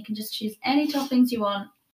 waffles, and you can just choose any toppings you want.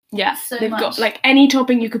 Yeah, So they've got much. like any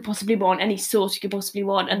topping you could possibly want, any sauce you could possibly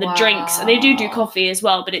want, and the drinks. And they do Wow. coffee as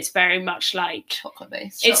well, but it's very much like Chocolate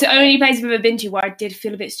based. it's the only place I've ever been to where I did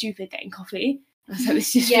feel a bit stupid getting coffee. I was like,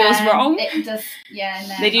 this just feels wrong. It does. Yeah, no.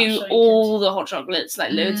 They I'm not do sure you all the hot chocolates,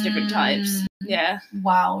 like loads of different types. Mm. Yeah,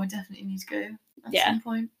 Wow, we definitely need to go at Yeah. some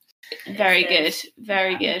point. very It's good,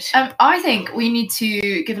 very good. I think we need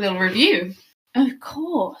to give a little review Of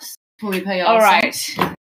course. before we play our All right.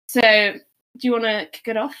 song. So, do you want to kick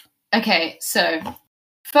it off? Okay, so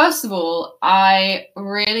first of all, I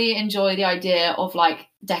really enjoy the idea of like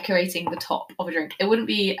decorating the top of a drink. It wouldn't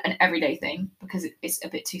be an everyday thing because it's a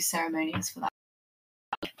bit too ceremonious for that.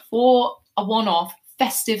 For a one-off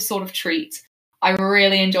festive sort of treat, I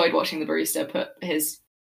really enjoyed watching the barista put his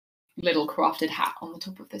little crafted hat on the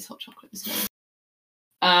top of this hot chocolate this morning.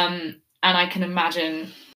 And I can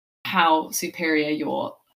imagine how superior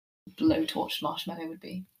your blowtorch marshmallow would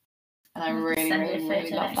be. And I really, Send me a really, really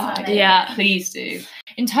photo love next that time. idea. Yeah. Please do.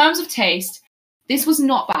 In terms of taste, this was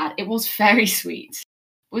not bad. It was very sweet.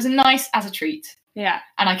 It was nice as a treat. Yeah.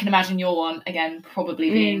 And I can imagine your one, again, probably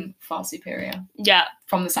being far superior Yeah.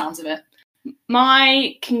 from the sounds of it.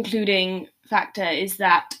 My concluding factor is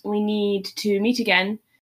that we need to meet again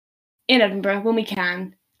in Edinburgh when we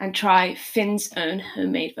can and try Finn's own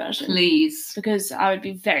homemade version. Please. Because I would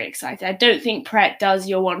be very excited. I don't think Pret does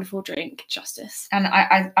your wonderful drink justice. And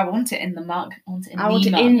I want it in the mug. I want it in I want the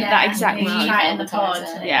it mug. in Yeah, that exact you mug. try it in the pod. Advertise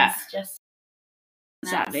it. And Yeah. It's just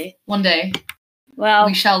Exactly. One day, Well,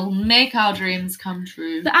 we shall make our dreams come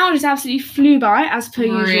true. the hour just absolutely flew by, as per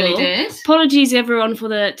usual. Really did. Apologies, everyone, for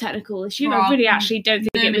the technical issue. For I really our actually don't think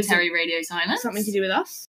it was Momentary radio silence. something to do with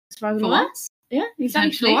us. As far as I'm For aware. once. Yeah, exactly. For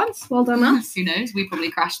Potentially. once. Well done, us. Who knows? We probably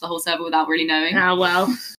crashed the whole server without really knowing. Ah,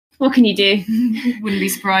 well. What can you do? Wouldn't be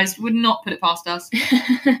surprised. Would not put it past us.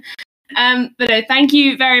 But no, thank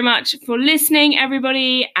you very much for listening,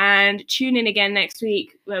 everybody, and tune in again next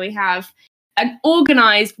week where we have an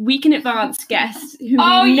organised week in advance guest who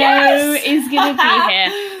Oh, we know yes! is going to be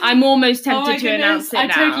here. I'm almost Oh my tempted to announce it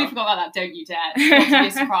goodness, I now. totally forgot about that. Don't you dare. It's got to be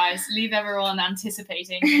a surprise. Leave everyone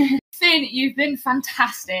anticipating. Finn, you've been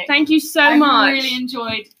fantastic. Thank you so I much. really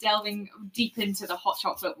enjoyed delving deep into the hot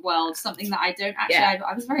chocolate world, something that I don't actually, Yeah.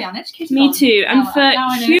 I was very uneducated Me on. too. And Now for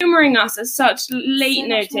I know. humouring us at such late So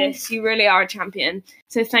much notice, you really are a champion.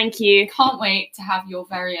 So thank you. Can't wait to have your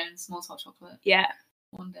very own small hot chocolate Yeah.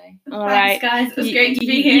 one day. All right. Thanks, guys. It was Y- great to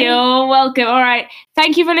be here. You're welcome. All right.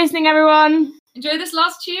 Thank you for listening, everyone. Enjoy this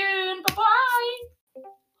last tune. Bye-bye.